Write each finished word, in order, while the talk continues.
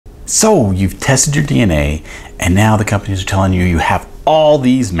So you've tested your DNA and now the companies are telling you you have all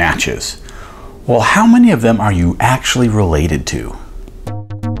these matches. Well, how many of them are you actually related to?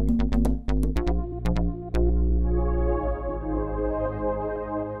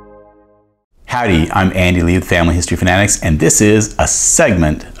 Howdy, I'm Andy Lee with Family History Fanatics, and this is a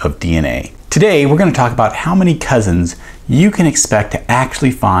segment of DNA. Today, we're going to talk about how many cousins you can expect to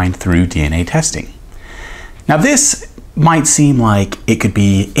actually find through DNA testing. Now, this might seem like it could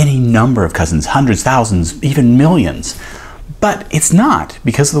be any number of cousins, hundreds, thousands, even millions, but it's not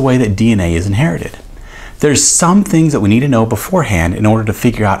because of the way that DNA is inherited. There's some things that we need to know beforehand in order to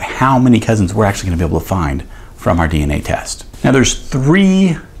figure out how many cousins we're actually going to be able to find from our DNA test. Now, there's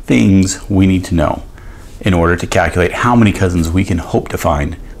three things we need to know in order to calculate how many cousins we can hope to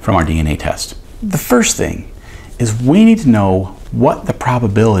find from our DNA test. The first thing is we need to know what the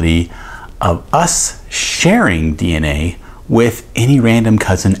probability of us sharing DNA with any random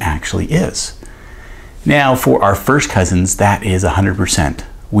cousin actually is. Now, for our first cousins, that is 100%.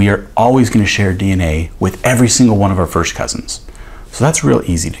 We are always going to share DNA with every single one of our first cousins. So that's real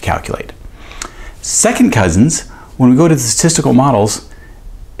easy to calculate. Second cousins, when we go to the statistical models,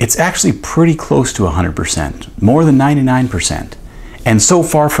 it's actually pretty close to 100%, more than 99%. And so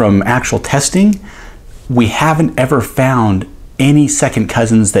far from actual testing, we haven't ever found any second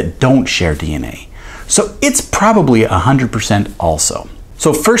cousins that don't share DNA. So it's probably 100% also.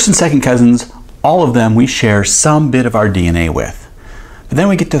 So first and second cousins, all of them we share some bit of our DNA with. But then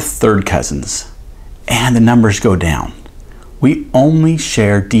we get to third cousins and the numbers go down. We only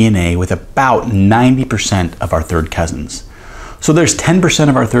share DNA with about 90% of our third cousins. So there's 10%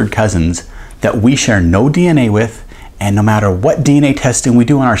 of our third cousins that we share no DNA with, and no matter what DNA testing we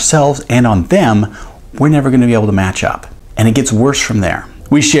do on ourselves and on them, we're never going to be able to match up. And it gets worse from there.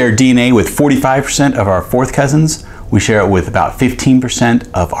 We share DNA with 45% of our fourth cousins, we share it with about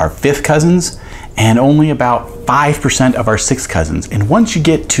 15% of our fifth cousins, and only about 5% of our sixth cousins. And once you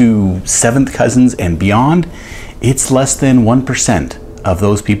get to seventh cousins and beyond, it's less than 1% of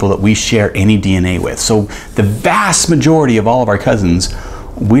those people that we share any DNA with. So the vast majority of all of our cousins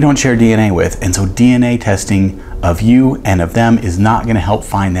we don't share DNA with, and so DNA testing of you and of them is not going to help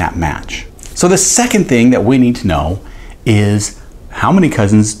find that match. So the second thing that we need to know is how many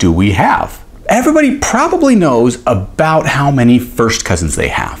cousins do we have? Everybody probably knows about how many first cousins they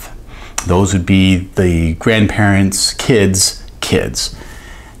have. Those would be the grandparents, kids.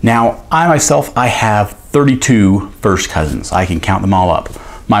 Now, I myself, I have 32 first cousins. I can count them all up.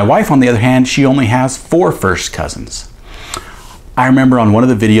 My wife, on the other hand, she only has 4 first cousins. I remember on one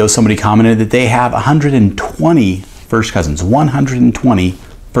of the videos somebody commented that they have 120 first cousins, 120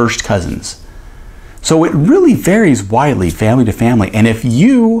 first cousins. So it really varies widely family to family. And if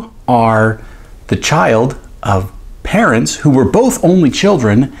you are the child of parents who were both only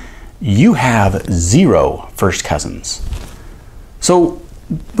children, you have 0 first cousins. So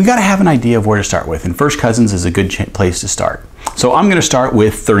we got to have an idea of where to start with, and first cousins is a good place to start. So I'm going to start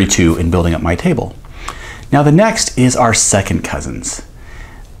with 32 in building up my table. Now the next is our second cousins.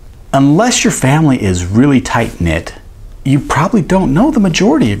 Unless your family is really tight-knit, you probably don't know the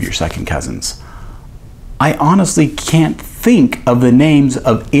majority of your second cousins. I honestly can't think of the names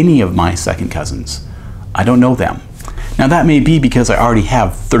of any of my second cousins. I don't know them. Now that may be because I already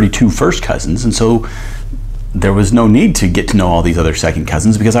have 32 first cousins, and so there was no need to get to know all these other second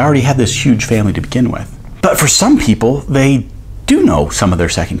cousins because I already had this huge family to begin with. But for some people, they do know some of their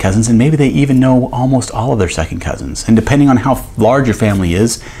second cousins, and maybe they even know almost all of their second cousins. And depending on how large your family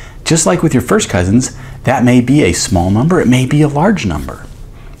is, just like with your first cousins, that may be a small number, it may be a large number.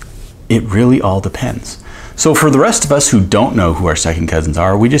 It really all depends. So for the rest of us who don't know who our second cousins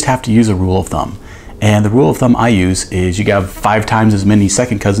are, we just have to use a rule of thumb. And the rule of thumb I use is you have 5 times as many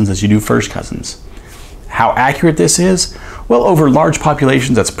second cousins as you do first cousins. How accurate this is? Well, over large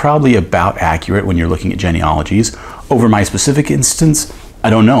populations, that's probably about accurate when you're looking at genealogies. Over my specific instance,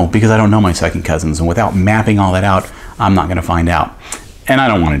 I don't know because I don't know my second cousins. And without mapping all that out, I'm not going to find out. And I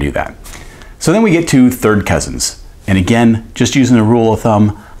don't want to do that. So then we get to third cousins. And again, just using the rule of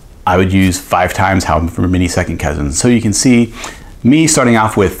thumb, I would use 5 times however many second cousins. So you can see me starting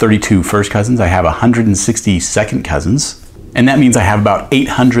off with 32 first cousins, I have 160 second cousins, and that means I have about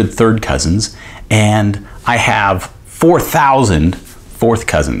 800 third cousins, and I have 4,000 fourth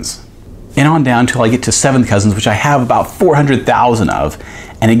cousins. And on down till I get to seventh cousins, which I have about 400,000 of,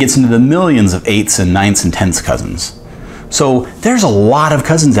 and it gets into the millions of 8ths and 9ths and 10ths cousins. So there's a lot of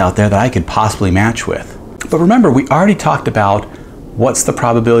cousins out there that I could possibly match with. But remember, we already talked about what's the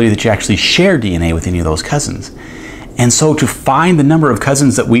probability that you actually share DNA with any of those cousins. And so to find the number of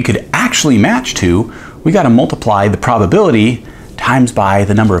cousins that we could actually match to, we got to multiply the probability times by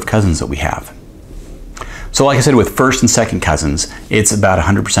the number of cousins that we have. So like I said, with first and second cousins, it's about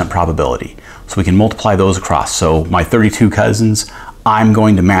 100% probability. So we can multiply those across. So my 32 cousins, I'm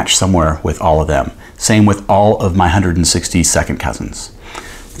going to match somewhere with all of them. Same with all of my 160 second cousins.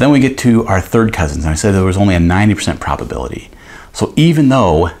 Then we get to our third cousins, and I said there was only a 90% probability. So even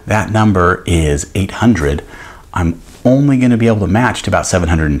though that number is 800, I'm only going to be able to match to about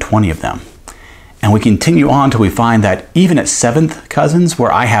 720 of them. And we continue on till we find that even at seventh cousins,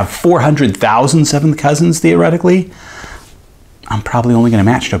 where I have 400,000 seventh cousins theoretically, I'm probably only going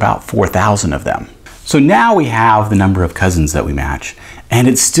to match to about 4,000 of them. So now we have the number of cousins that we match, and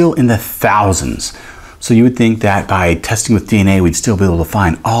it's still in the thousands. So you would think that by testing with DNA, we'd still be able to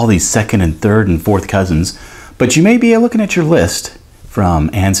find all these second and third and fourth cousins, but you may be looking at your list from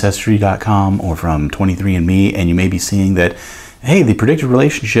Ancestry.com or from 23andMe, and you may be seeing that, hey, the predicted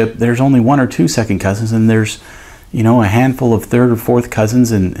relationship, there's only 1 or 2 second cousins, and there's, you know, a handful of third or fourth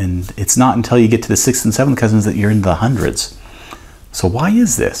cousins, and it's not until you get to the sixth and seventh cousins that you're in the hundreds. So why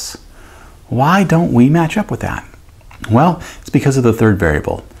is this? Why don't we match up with that? Well, it's because of the third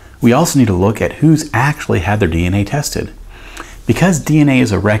variable. We also need to look at who's actually had their DNA tested. Because DNA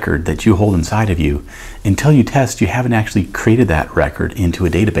is a record that you hold inside of you, until you test, you haven't actually created that record into a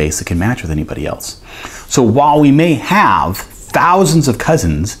database that can match with anybody else. So while we may have thousands of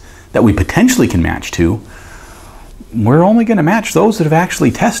cousins that we potentially can match to, we're only going to match those that have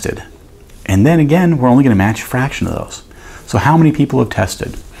actually tested. And then again, we're only going to match a fraction of those. So how many people have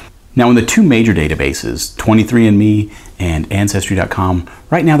tested? Now in the two major databases, 23andMe and Ancestry.com,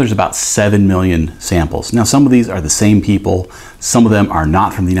 right now there's about 7 million samples. Now some of these are the same people, some of them are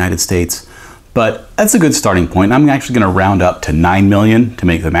not from the United States, but that's a good starting point. I'm actually going to round up to 9 million to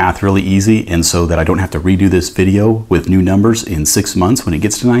make the math really easy, and so that I don't have to redo this video with new numbers in 6 months when it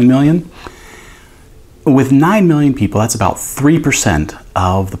gets to 9 million. With 9 million people, that's about 3%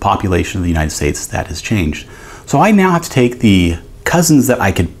 of the population of the United States that has changed. So I now have to take the cousins that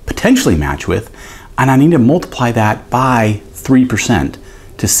I could potentially match with, and I need to multiply that by 3%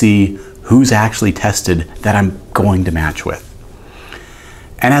 to see who's actually tested that I'm going to match with.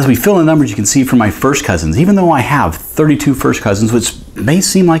 And as we fill in the numbers, you can see for my first cousins, even though I have 32 first cousins, which may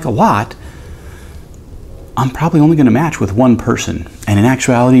seem like a lot, I'm probably only going to match with one person. And in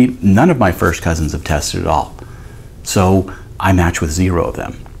actuality, none of my first cousins have tested at all. So I match with 0 of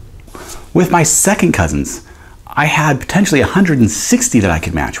them. With my second cousins, I had potentially 160 that I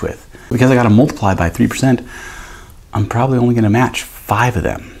could match with. Because I got to multiply by 3%, I'm probably only going to match 5 of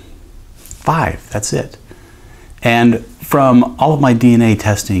them. 5, that's it. And from all of my DNA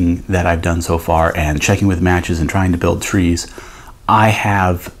testing that I've done so far and checking with matches and trying to build trees, I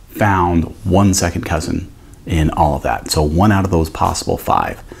have found 1 second cousin in all of that. So 1 out of those possible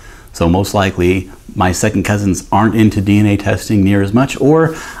 5. So most likely my second cousins aren't into DNA testing near as much,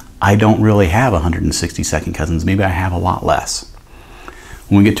 or I don't really have 160 second cousins. Maybe I have a lot less.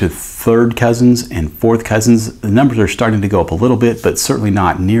 When we get to third cousins and fourth cousins, the numbers are starting to go up a little bit, but certainly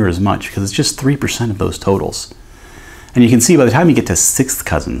not near as much because it's just 3% of those totals. And you can see by the time you get to sixth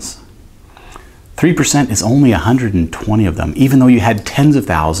cousins, 3% is only 120 of them, even though you had tens of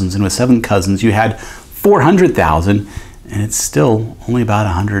thousands, and with seventh cousins you had 400,000, and it's still only about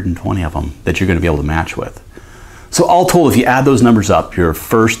 120 of them that you're going to be able to match with. So all told, if you add those numbers up, your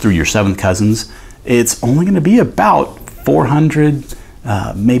first through your seventh cousins, it's only going to be about 400,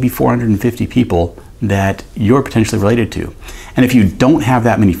 maybe 450 people that you're potentially related to. And if you don't have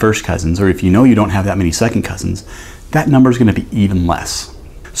that many first cousins, or if you know you don't have that many second cousins, that number is going to be even less.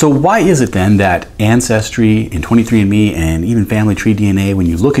 So why is it then that Ancestry and 23andMe and even Family Tree DNA, when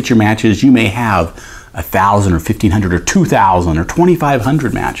you look at your matches, you may have 1,000 or 1,500 or 2,000 or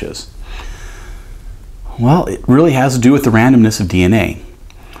 2,500 matches? Well, it really has to do with the randomness of DNA.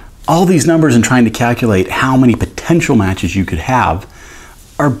 All these numbers and trying to calculate how many potential matches you could have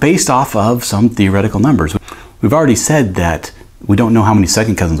are based off of some theoretical numbers. We've already said that we don't know how many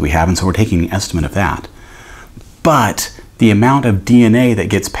second cousins we have, and so we're taking an estimate of that. But the amount of DNA that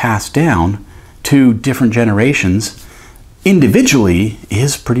gets passed down to different generations individually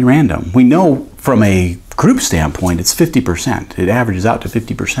is pretty random. We know from a group standpoint it's 50%. It averages out to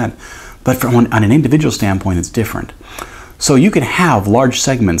 50%. But from on an individual standpoint, it's different. So you can have large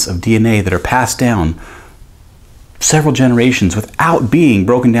segments of DNA that are passed down several generations without being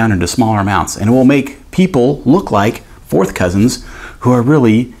broken down into smaller amounts. And it will make people look like fourth cousins who are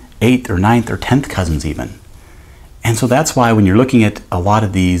really 8th or 9th or 10th cousins even. And so that's why when you're looking at a lot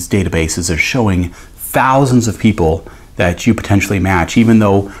of these databases, they're showing thousands of people that you potentially match, even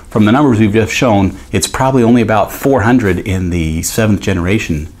though from the numbers we've just shown, it's probably only about 400 in the 7th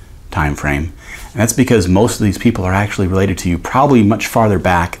generation time frame. And that's because most of these people are actually related to you probably much farther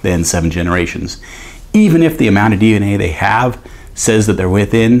back than 7 generations. Even if the amount of DNA they have says that they're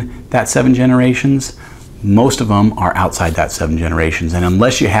within that 7 generations, most of them are outside that 7 generations. And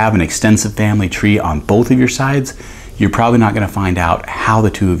unless you have an extensive family tree on both of your sides, you're probably not going to find out how the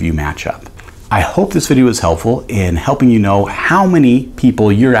two of you match up. I hope this video was helpful in helping you know how many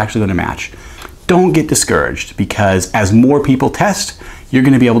people you're actually going to match. Don't get discouraged, because as more people test, you're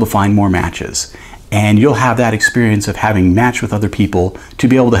going to be able to find more matches. And you'll have that experience of having matched with other people to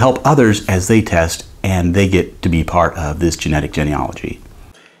be able to help others as they test and they get to be part of this genetic genealogy.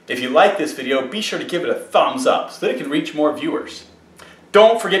 If you like this video, be sure to give it a thumbs up so that it can reach more viewers.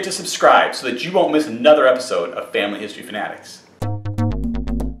 Don't forget to subscribe so that you won't miss another episode of Family History Fanatics.